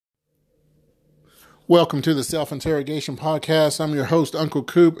Welcome to the Self-Interrogation Podcast. I'm your host, Uncle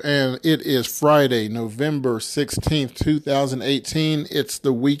Coop, and it is Friday, November 16th, 2018. It's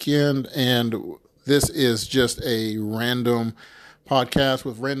the weekend, and this is just a random podcast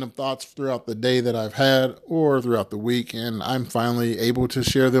with random thoughts throughout the day that I've had or throughout the week, and I'm finally able to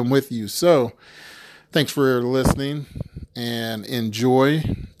share them with you. So, thanks for listening, and enjoy.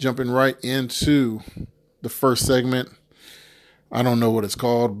 Jumping right into the first segment. I don't know what it's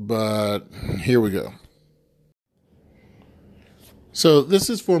called, but here we go. So this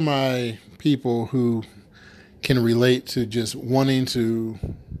is for my people who can relate to just wanting to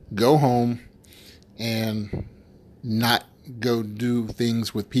go home and not go do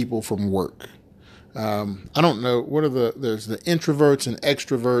things with people from work. I don't know, there's the introverts and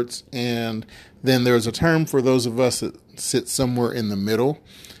extroverts, and then there's a term for those of us that sit somewhere in the middle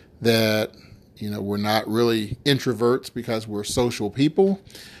that, we're not really introverts because we're social people,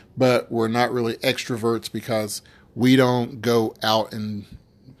 but we're not really extroverts because we don't go out, and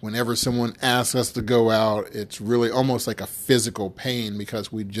whenever someone asks us to go out, it's really almost like a physical pain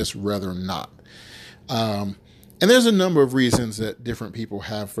because we'd just rather not. And there's a number of reasons that different people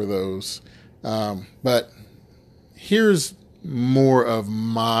have for those. But here's more of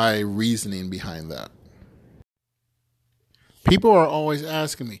my reasoning behind that. People are always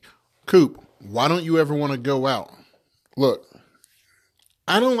asking me, Coop, why don't you ever want to go out? Look,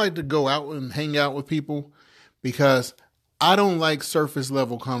 I don't like to go out and hang out with people because I don't like surface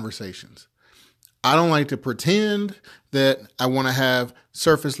level conversations. I don't like to pretend that I want to have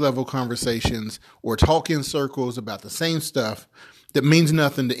surface level conversations or talk in circles about the same stuff that means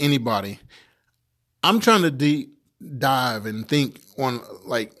nothing to anybody. I'm trying to deep dive and think on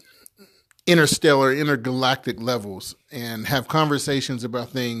like interstellar, intergalactic levels and have conversations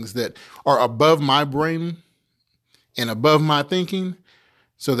about things that are above my brain and above my thinking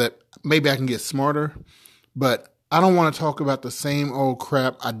so that maybe I can get smarter. But I don't want to talk about the same old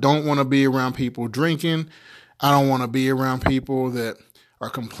crap. I don't want to be around people drinking. I don't want to be around people that are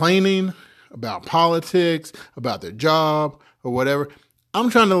complaining about politics, about their job or whatever. I'm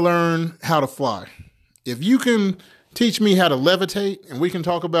trying to learn how to fly. If you can teach me how to levitate and we can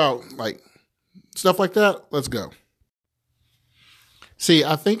talk about like stuff like that, let's go. See,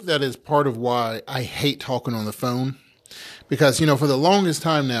 I think that is part of why I hate talking on the phone. Because, for the longest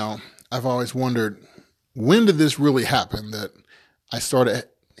time now, I've always wondered, when did this really happen that I started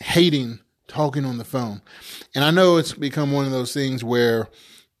hating talking on the phone? And I know it's become one of those things where,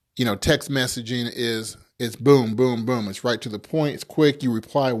 text messaging it's boom, boom, boom. It's right to the point. It's quick. You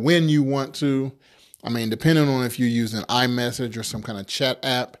reply when you want to. I mean, depending on if you use an iMessage or some kind of chat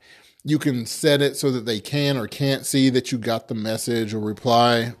app, you can set it so that they can or can't see that you got the message or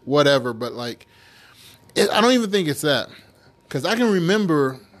reply, whatever. But I don't even think it's that. Because I can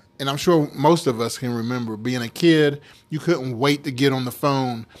remember, and I'm sure most of us can remember, being a kid, you couldn't wait to get on the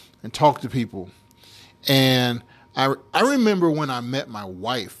phone and talk to people. And I remember when I met my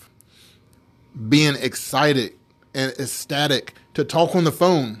wife, being excited and ecstatic to talk on the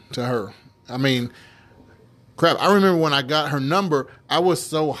phone to her. I mean, crap, I remember when I got her number, I was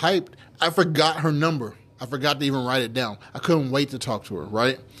so hyped, I forgot her number. I forgot to even write it down. I couldn't wait to talk to her,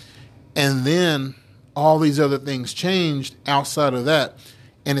 right? And then all these other things changed outside of that.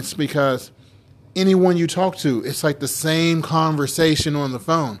 And it's because anyone you talk to, it's like the same conversation on the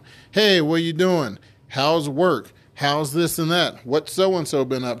phone. Hey, what are you doing? How's work? How's this and that? What's so-and-so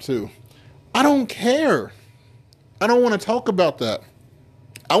been up to? I don't care. I don't want to talk about that.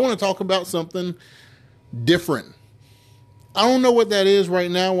 I want to talk about something different. I don't know what that is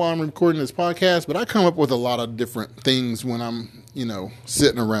right now while I'm recording this podcast, but I come up with a lot of different things when I'm,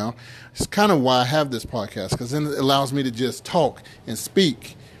 sitting around. It's kind of why I have this podcast, because then it allows me to just talk and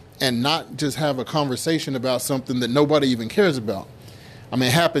speak and not just have a conversation about something that nobody even cares about. I mean,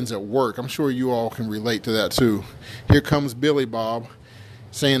 it happens at work. I'm sure you all can relate to that too. Here comes Billy Bob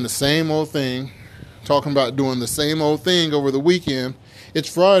saying the same old thing, talking about doing the same old thing over the weekend.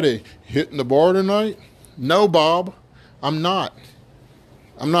 It's Friday. Hitting the bar tonight? No, Bob. I'm not.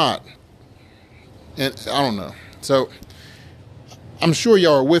 And I don't know. So I'm sure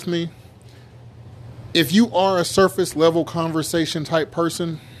y'all are with me. If you are a surface level conversation type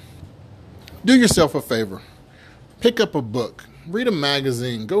person, do yourself a favor. Pick up a book. Read a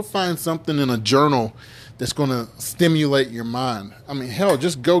magazine. Go find something in a journal that's going to stimulate your mind. I mean, hell,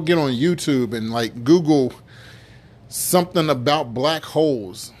 just go get on YouTube and Google something about black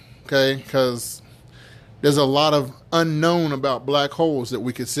holes. Okay? Because there's a lot of unknown about black holes that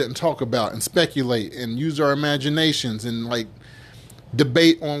we could sit and talk about and speculate and use our imaginations and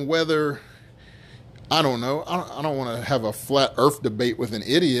debate on whether, I don't know. I don't want to have a flat earth debate with an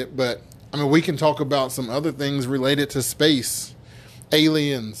idiot, but I mean, we can talk about some other things related to space,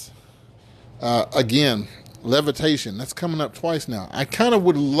 aliens, again, levitation. That's coming up twice now. I kind of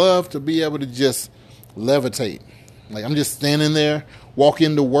would love to be able to just levitate. Like, I'm just standing there, walk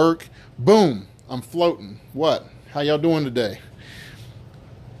into work, boom, I'm floating. What? How y'all doing today?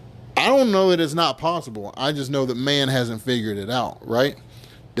 I don't know that it's not possible. I just know that man hasn't figured it out, right?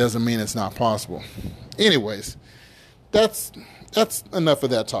 Doesn't mean it's not possible. Anyways, that's enough of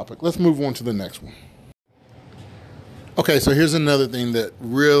that topic. Let's move on to the next one. Okay, so here's another thing that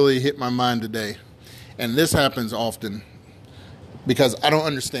really hit my mind today. And this happens often because I don't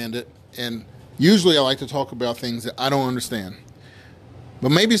understand it. And usually I like to talk about things that I don't understand. But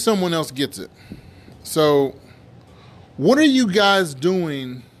maybe someone else gets it. So, what are you guys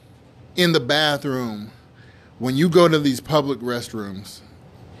doing in the bathroom when you go to these public restrooms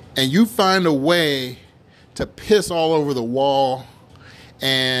and you find a way to piss all over the wall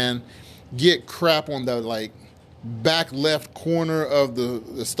and get crap on the back left corner of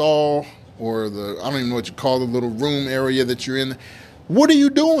the stall, or I don't even know what you call the little room area that you're in? What are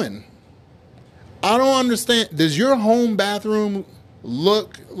you doing? I don't understand. Does your home bathroom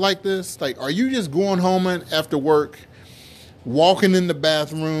look like this? Like, are you just going home after work, walking in the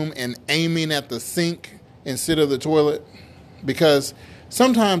bathroom and aiming at the sink instead of the toilet? Because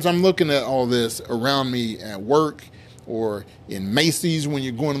sometimes I'm looking at all this around me at work or in Macy's when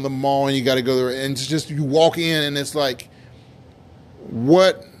you're going to the mall and you got to go there, and it's just you walk in and it's like,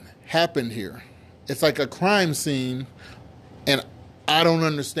 what happened here? It's like a crime scene, and I don't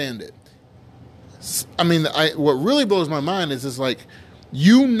understand it. I mean, what really blows my mind is it's like,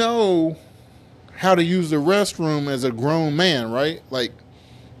 you know how to use the restroom as a grown man, right? Like,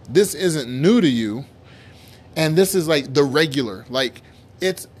 this isn't new to you, and this is like the regular. Like,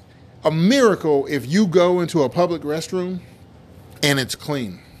 it's a miracle if you go into a public restroom and it's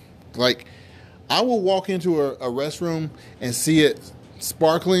clean. Like, I will walk into a restroom and see it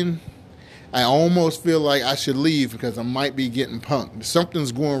sparkling. I almost feel like I should leave because I might be getting punked.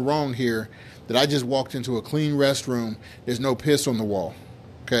 Something's going wrong here that I just walked into a clean restroom. There's no piss on the wall.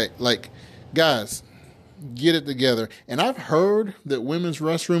 Okay? Like, guys, get it together. And I've heard that women's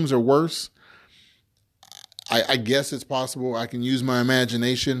restrooms are worse. I guess it's possible. I can use my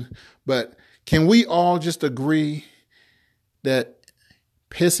imagination. But can we all just agree that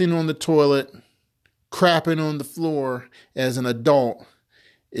pissing on the toilet, crapping on the floor as an adult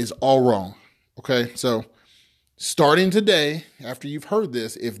is all wrong? Okay, so starting today, after you've heard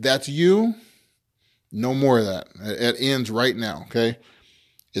this, if that's you, no more of that. It ends right now, okay?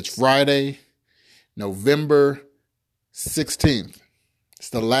 It's Friday, November 16th. It's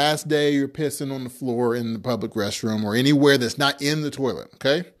the last day you're pissing on the floor in the public restroom or anywhere that's not in the toilet,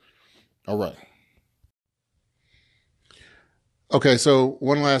 okay? All right. Okay, so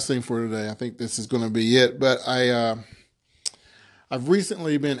one last thing for today. I think this is going to be it, but I've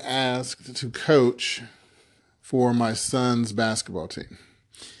recently been asked to coach for my son's basketball team.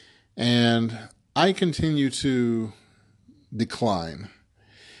 And I continue to decline.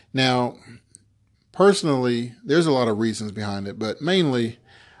 Now, personally, there's a lot of reasons behind it, but mainly,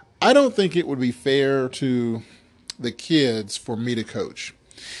 I don't think it would be fair to the kids for me to coach.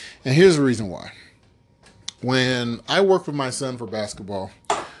 And here's the reason why. When I work with my son for basketball,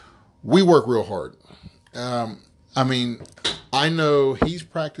 we work real hard. I mean, I know he's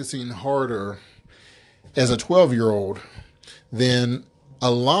practicing harder as a 12-year-old than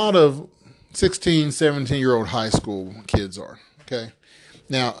a lot of 16, 17-year-old high school kids are, okay?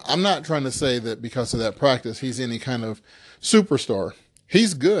 Now, I'm not trying to say that because of that practice, he's any kind of superstar.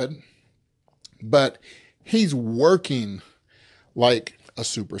 He's good, but he's working like a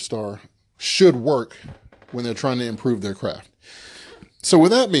superstar should work when they're trying to improve their craft. So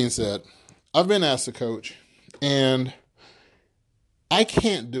with that being said, I've been asked to coach, and I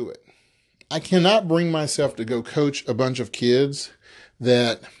can't do it. I cannot bring myself to go coach a bunch of kids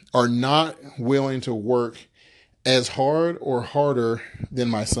that are not willing to work as hard or harder than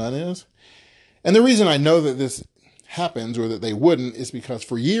my son is. And the reason I know that this happens, or that they wouldn't, is because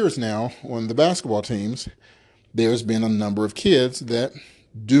for years now on the basketball teams, there's been a number of kids that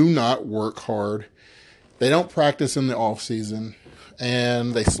do not work hard. They don't practice in the off season,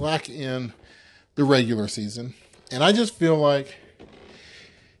 and they slack in the regular season. And I just feel like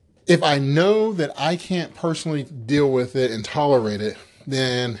if I know that I can't personally deal with it and tolerate it,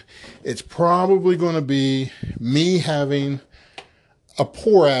 then it's probably going to be me having a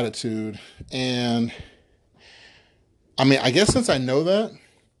poor attitude. And I mean, I guess since I know that,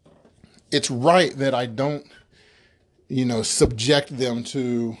 it's right that I don't, subject them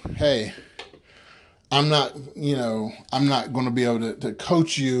to, hey, I'm not, I'm not going to be able to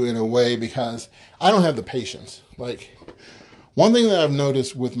coach you in a way because I don't have the patience. Like, one thing that I've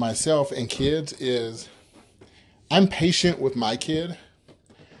noticed with myself and kids is I'm patient with my kid.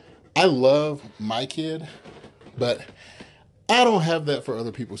 I love my kid, but I don't have that for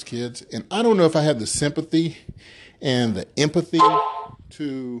other people's kids. And I don't know if I have the sympathy and the empathy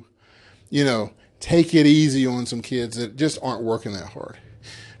to, take it easy on some kids that just aren't working that hard.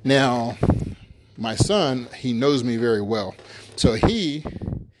 Now, my son, he knows me very well. So he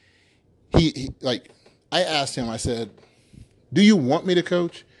like, I asked him, I said, do you want me to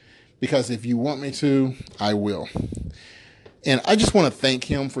coach? Because if you want me to, I will. And I just want to thank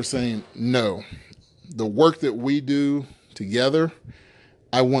him for saying no. The work that we do together,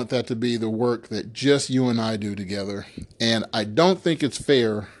 I want that to be the work that just you and I do together. And I don't think it's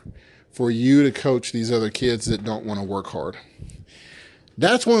fair for you to coach these other kids that don't want to work hard.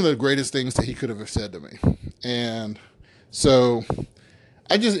 That's one of the greatest things that he could have said to me. And so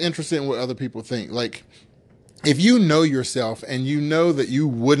I'm just interested in what other people think. Like, if you know yourself and you know that you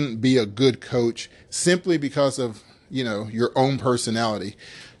wouldn't be a good coach simply because of, your own personality,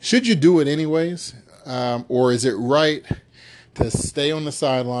 should you do it anyways? Or is it right to stay on the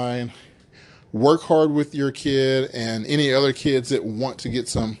sideline, work hard with your kid and any other kids that want to get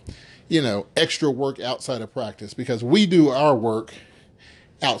some, extra work outside of practice? Because we do our work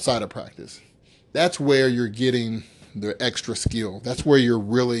outside of practice. That's where you're getting the extra skill. That's where you're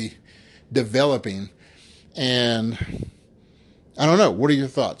really developing. And I don't know. What are your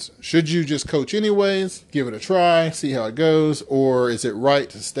thoughts? Should you just coach anyways, give it a try, see how it goes? Or is it right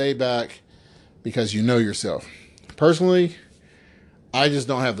to stay back because you know yourself? Personally, I just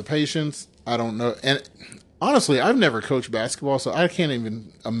don't have the patience. I don't know. And honestly, I've never coached basketball, so I can't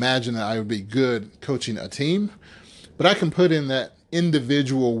even imagine that I would be good coaching a team. But I can put in that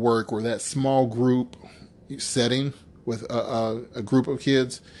individual work or that small group setting with a group of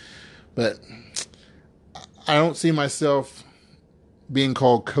kids. But I don't see myself being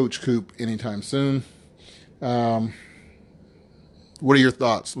called Coach Coop anytime soon. What are your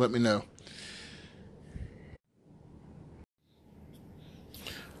thoughts? Let me know.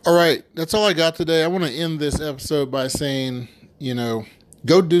 All right, that's all I got today. I want to end this episode by saying,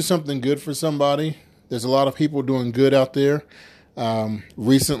 go do something good for somebody. There's a lot of people doing good out there.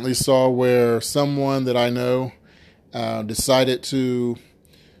 Recently saw where someone that I know decided to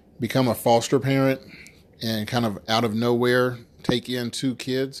become a foster parent and kind of out of nowhere take in 2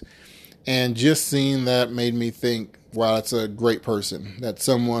 kids. And just seeing that made me think, wow, that's a great person. That's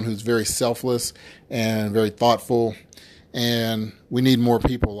someone who's very selfless and very thoughtful. And we need more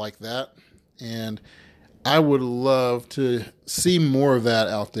people like that. And I would love to see more of that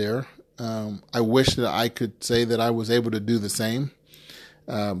out there. I wish that I could say that I was able to do the same.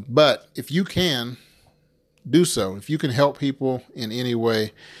 But if you can, do so. If you can help people in any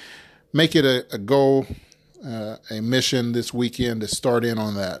way, make it a goal, a mission this weekend to start in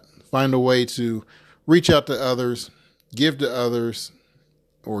on that. Find a way to reach out to others, give to others,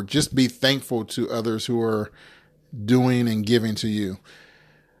 or just be thankful to others who are doing and giving to you.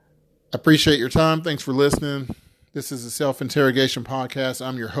 I appreciate your time. Thanks for listening. This is the Self-Interrogation Podcast.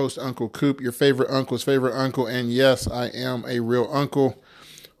 I'm your host, Uncle Coop, your favorite uncle's favorite uncle. And yes, I am a real uncle.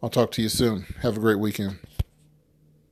 I'll talk to you soon. Have a great weekend.